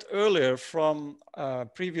heard earlier from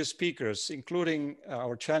previous speakers, including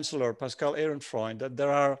our Chancellor, Pascal Ehrenfreund, that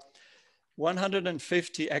there are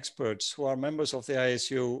 150 experts who are members of the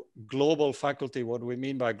ISU global faculty. What we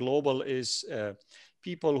mean by global is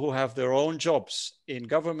people who have their own jobs in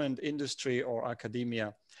government, industry, or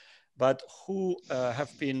academia, but who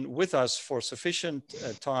have been with us for sufficient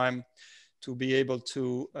time to be able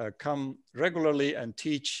to come regularly and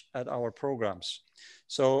teach at our programs.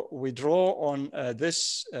 So we draw on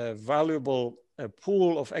this valuable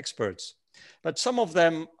pool of experts, but some of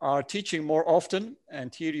them are teaching more often.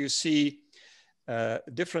 And here you see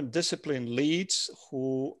different discipline leads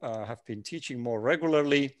who have been teaching more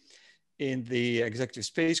regularly in the executive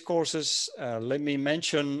space courses. Let me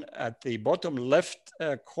mention at the bottom left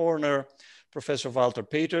corner, Professor Walter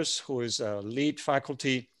Peters, who is a lead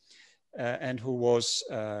faculty and who was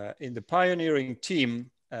in the pioneering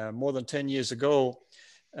team more than 10 years ago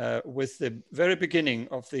with the very beginning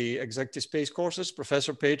of the executive space courses.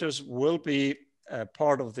 Professor Peters will be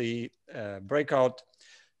part of the breakout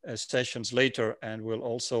sessions later and will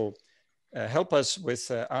also help us with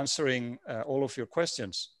answering all of your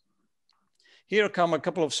questions. Here come a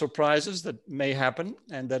couple of surprises that may happen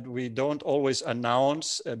and that we don't always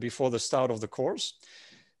announce before the start of the course.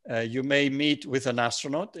 You may meet with an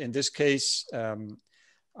astronaut. In this case,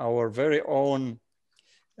 our very own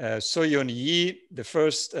Soyeon Yi, the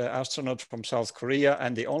first astronaut from South Korea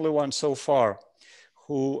and the only one so far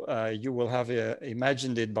who you will have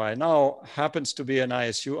imagined it by now, happens to be an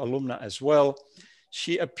ISU alumna as well.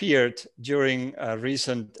 She appeared during a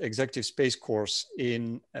recent executive space course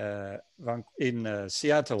in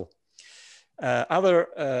Seattle. Other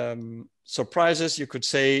surprises, you could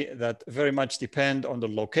say, that very much depend on the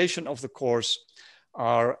location of the course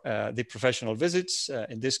are the professional visits.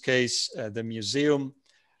 In this case, the Museum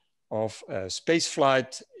of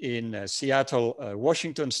Spaceflight in Seattle,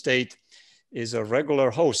 Washington State, is a regular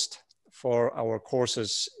host for our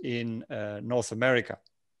courses in North America.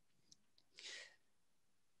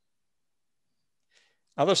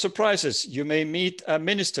 Other surprises, you may meet a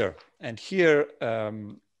minister, and here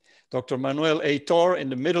Dr. Manuel Heitor in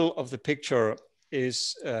the middle of the picture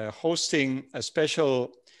is hosting a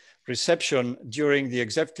special reception during the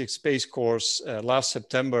executive space course last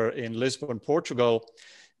September in Lisbon, Portugal.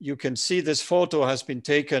 You can see this photo has been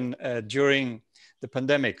taken during the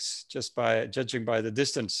pandemics, just by judging by the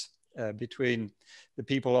distance between the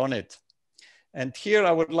people on it. And here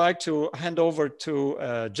I would like to hand over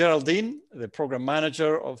to Geraldine, the program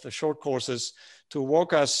manager of the short courses, to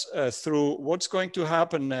walk us through what's going to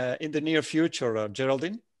happen in the near future.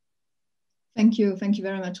 Geraldine? Thank you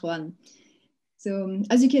very much, Juan. So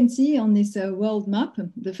as you can see on this world map,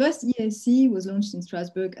 the first ESC was launched in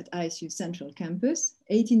Strasbourg at ISU Central Campus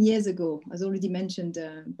 18 years ago, as already mentioned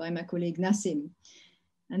by my colleague Nassim.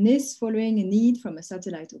 And this following a need from a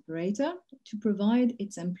satellite operator to provide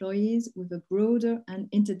its employees with a broader and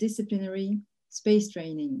interdisciplinary space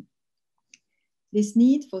training. This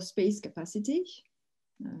need for space capacity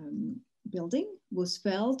building was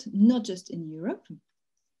felt not just in Europe,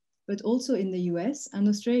 but also in the US and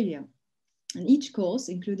Australia. And each course,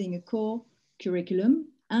 including a core curriculum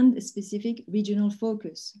and a specific regional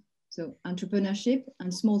focus. So entrepreneurship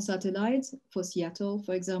and small satellites for Seattle,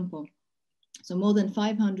 for example. So more than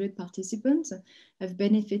 500 participants have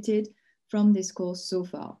benefited from this course so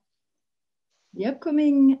far. The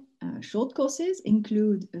upcoming short courses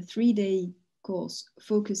include a 3-day course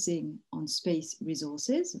focusing on space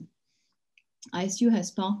resources. ISU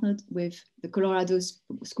has partnered with the Colorado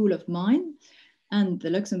School of Mine and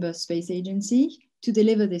the Luxembourg Space Agency to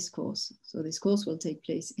deliver this course. So this course will take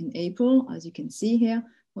place in April, as you can see here,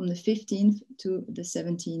 from the 15th to the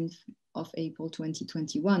 17th of April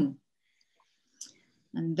 2021.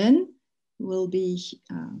 And then will be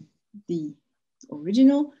the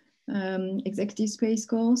original executive space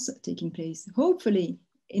course taking place, hopefully,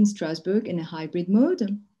 in Strasbourg in a hybrid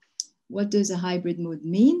mode. What does a hybrid mode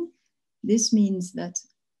mean? This means that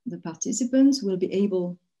the participants will be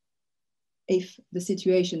able, if the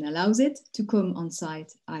situation allows it, to come on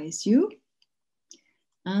site ISU.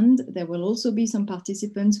 And there will also be some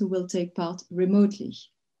participants who will take part remotely.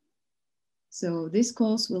 So this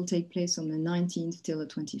course will take place on the 19th till the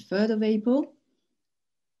 23rd of April.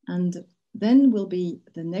 And then will be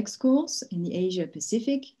the next course in the Asia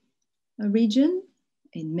Pacific region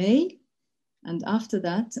in May. And after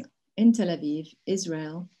that, in Tel Aviv,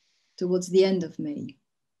 Israel, towards the end of May.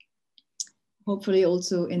 Hopefully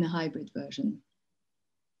also in a hybrid version.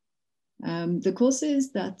 The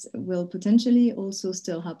courses that will potentially also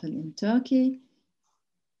still happen in Turkey,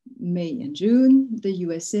 May and June, the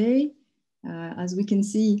USA. As we can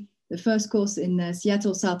see, the first course in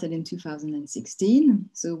Seattle started in 2016.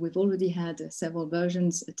 So we've already had several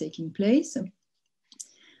versions taking place.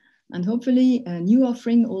 And hopefully a new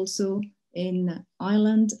offering also in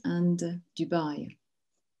Ireland and Dubai.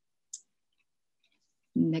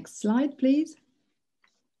 Next slide, please.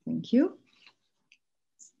 Thank you.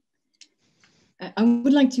 I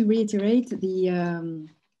would like to reiterate the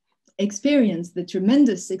experience, the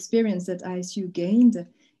tremendous experience that ISU gained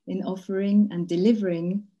in offering and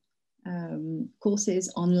delivering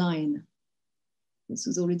courses online. This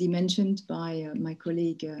was already mentioned by my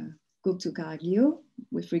colleague Goktu Caraglio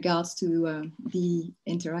with regards to the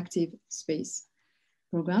interactive space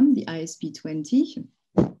program, the ISP 20.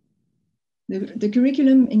 The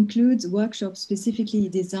curriculum includes workshops specifically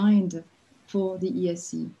designed for the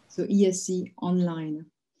ESC, so ESC online.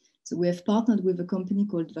 So we have partnered with a company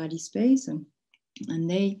called Valley Space, and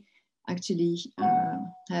they actually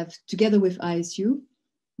have, together with ISU,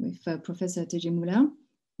 with Professor Teje Moulin,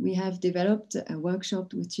 we have developed a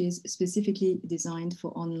workshop which is specifically designed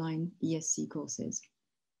for online ESC courses.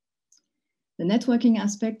 The networking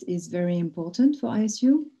aspect is very important for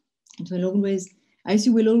ISU.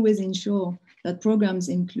 ISU will always ensure that programs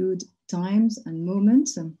include times and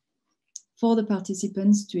moments for the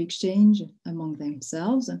participants to exchange among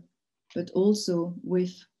themselves, but also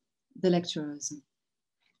with the lecturers.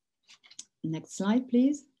 Next slide,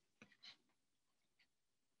 please.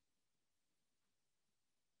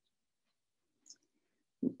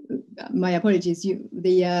 My apologies,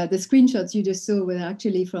 the screenshots you just saw were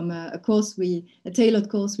actually from a tailored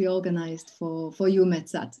course we organized for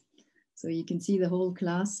UMETSAT. So you can see the whole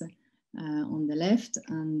class on the left,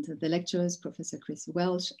 and the lecturers, Professor Chris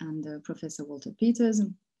Welsh and Professor Walter Peters,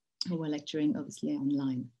 who were lecturing obviously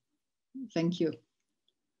online. Thank you.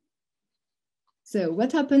 So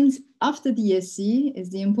what happens after the ESC is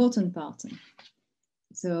the important part.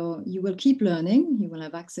 So you will keep learning, you will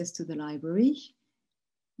have access to the library,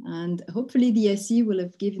 and hopefully the ESC will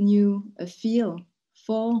have given you a feel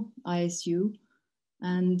for ISU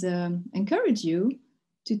and encourage you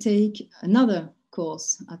to take another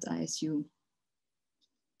course at ISU.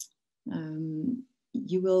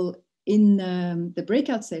 You will, in the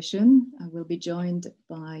breakout session, I will be joined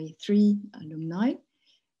by 3 alumni,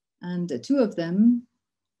 and 2 of them,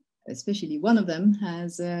 especially one of them,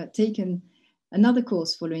 has taken another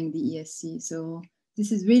course following the ESC. So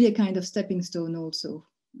this is really a kind of stepping stone also,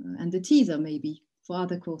 and a teaser maybe for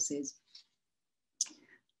other courses.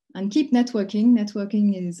 And keep networking.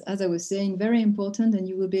 Networking is, as I was saying, very important, and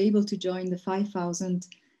you will be able to join the 5,000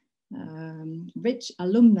 rich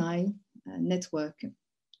alumni network.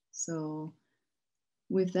 So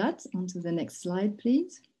with that, on to the next slide,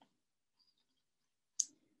 please.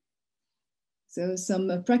 So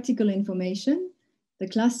some practical information. The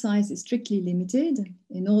class size is strictly limited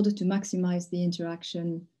in order to maximize the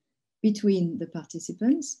interaction between the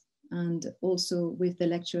participants and also with the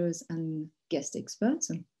lecturers and guest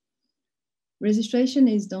experts. Registration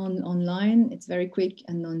is done online. It's very quick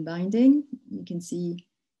and non-binding. You can see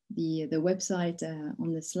the website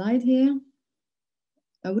on the slide here.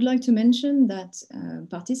 I would like to mention that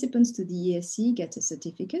participants to the ESC get a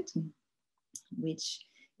certificate, which,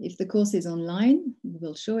 if the course is online, we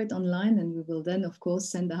will show it online, and we will then, of course,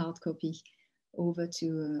 send a hard copy over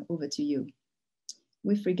to you.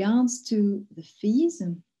 With regards to the fees,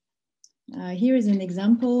 here is an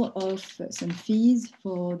example of some fees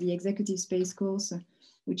for the executive space course,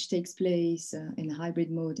 which takes place in a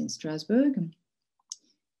hybrid mode in Strasbourg.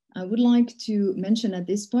 I would like to mention at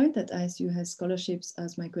this point that ISU has scholarships,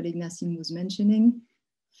 as my colleague Nassim was mentioning,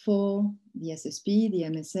 for the SSP, the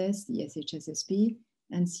MSS, the SHSSP,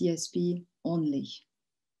 and CSP only.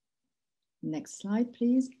 Next slide,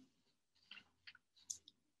 please.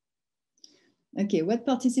 Okay, what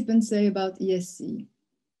participants say about ESC?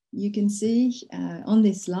 You can see on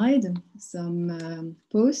this slide some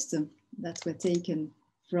posts that were taken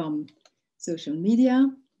from social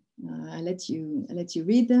media. I let you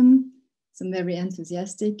read them. Some very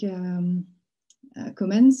enthusiastic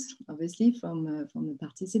comments, obviously, from the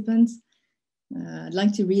participants. I'd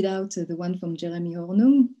like to read out the one from Jeremy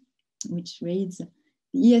Hornum, which reads,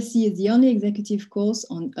 "The ESC is the only executive course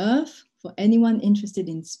on Earth for anyone interested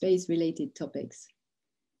in space-related topics.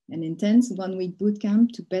 An intense one-week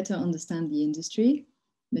bootcamp to better understand the industry,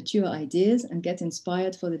 mature ideas, and get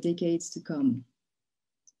inspired for the decades to come."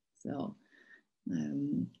 So,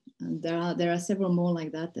 and there are several more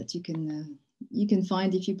like that you can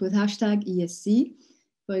find if you put hashtag ESC,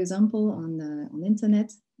 for example, on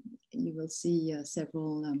internet. You will see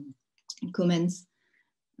several comments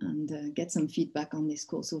and get some feedback on this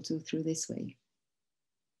course also through this way.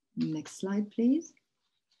 Next slide, please.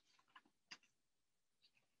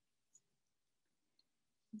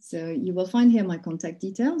 So you will find here my contact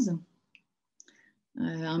details.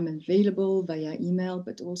 I'm available via email,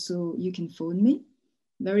 but also you can phone me.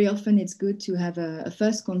 Very often it's good to have a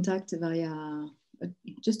first contact via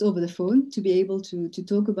just over the phone to be able to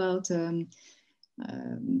talk about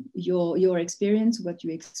your experience, what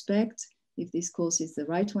you expect, if this course is the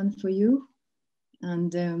right one for you.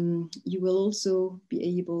 And you will also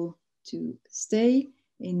be able to stay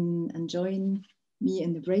in and join me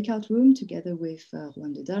in the breakout room together with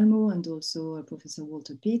Juan de Dalmo and also Professor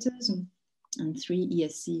Walter Peters and 3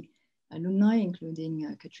 ESC alumni,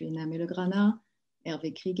 including Katrina Melograna,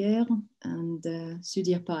 Hervé Krieger, and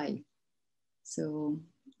Sudhir Pai. So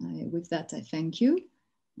with that, I thank you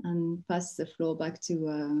and pass the floor back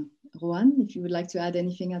to Juan, if you would like to add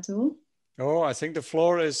anything at all. Oh, I think the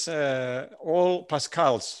floor is all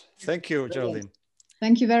Pascal's. Thank you, Geraldine.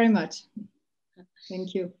 Thank you very much.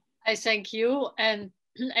 Thank you. I thank you. And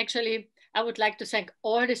actually, I would like to thank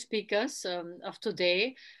all the speakers of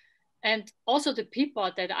today and also the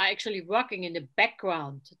people that are actually working in the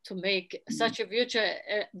background to make such a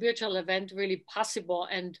virtual event really possible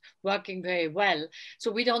and working very well.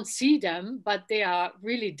 So we don't see them, but they are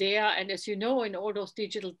really there. And as you know, in all those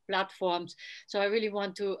digital platforms. So I really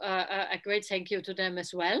want to a great thank you to them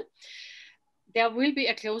as well. There will be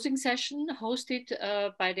a closing session hosted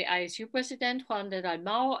by the ISU president, Juan de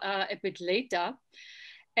Dalmau, a bit later.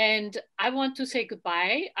 And I want to say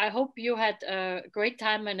goodbye. I hope you had a great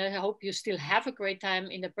time and I hope you still have a great time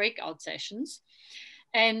in the breakout sessions.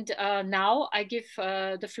 And now I give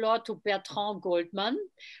the floor to Bertrand Goldman.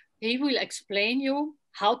 He will explain you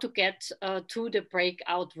how to get to the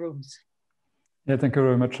breakout rooms. Yeah, thank you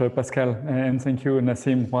very much, Pascal. And thank you,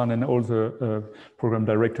 Nassim, Juan, and all the program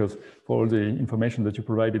directors for all the information that you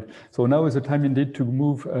provided. So now is the time indeed to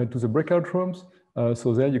move to the breakout rooms.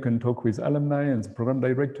 So there you can talk with alumni and the program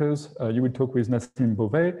directors. You will talk with Nassim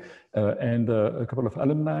Beauvais and a couple of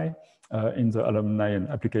alumni in the alumni and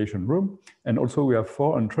application room. And also we have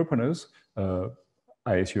 4 entrepreneurs,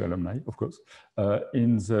 ISU alumni, of course,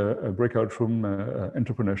 in the breakout room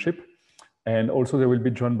entrepreneurship. And also they will be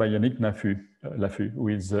joined by Yannick Laffu, who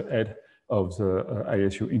is the head of the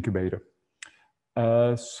ISU incubator.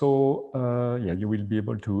 Yeah, you will be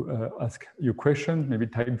able to ask your questions, maybe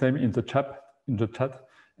type them in the chat,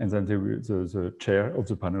 and then the chair of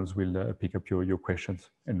the panels will pick up your questions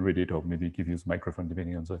and read it, or maybe give you the microphone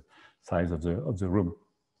depending on the size of the room.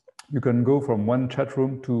 You can go from one chat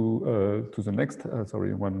room to the next,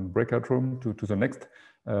 one breakout room to the next.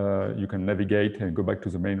 You can navigate and go back to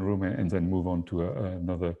the main room and then move on to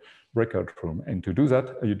another breakout room. And to do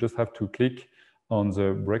that, you just have to click on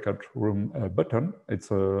the breakout room button.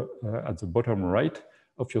 It's at the bottom right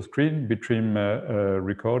of your screen between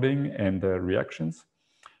recording and reactions.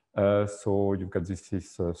 So you've got this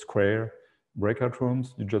square breakout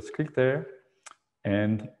rooms. You just click there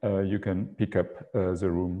and you can pick up the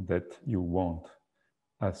room that you want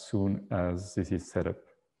as soon as this is set up.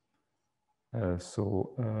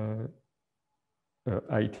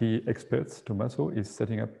 IT experts, Tommaso, is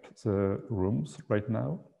setting up the rooms right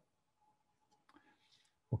now.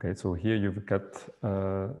 Okay, so here you've got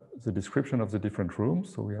the description of the different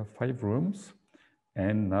rooms. So we have 5 rooms,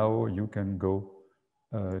 and now you can go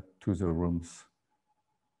to the rooms.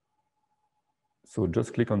 So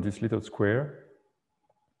just click on this little square,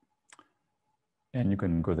 and you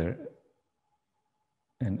can go there.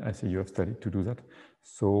 And I see you have started to do that.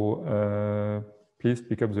 So please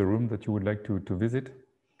pick up the room that you would like to visit.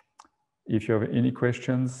 If you have any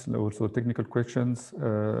questions, also technical questions,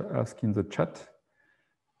 ask in the chat.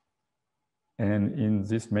 And in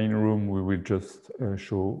this main room, we will just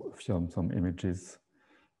show some images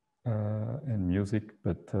and music,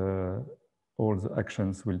 but all the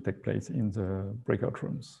actions will take place in the breakout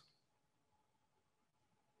rooms.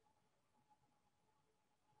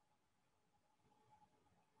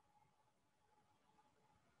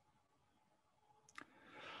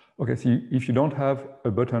 Okay, so if you don't have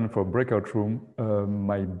a button for breakout room,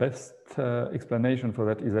 my best explanation for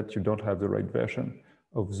that is that you don't have the right version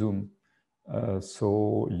of Zoom.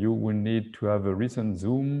 So you will need to have a recent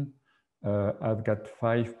Zoom. I've got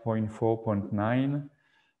 5.4.9.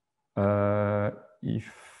 If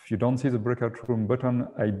you don't see the breakout room button,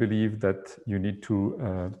 I believe that you need to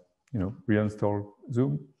reinstall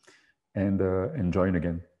Zoom and join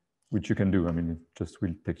again, which you can do. I mean, it just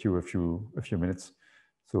will take you a few minutes.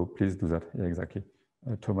 So please do that. Yeah, exactly.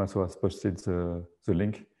 Thomas has posted the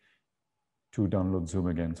link to download Zoom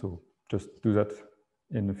again. So just do that.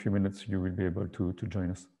 In a few minutes, you will be able to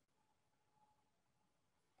join us.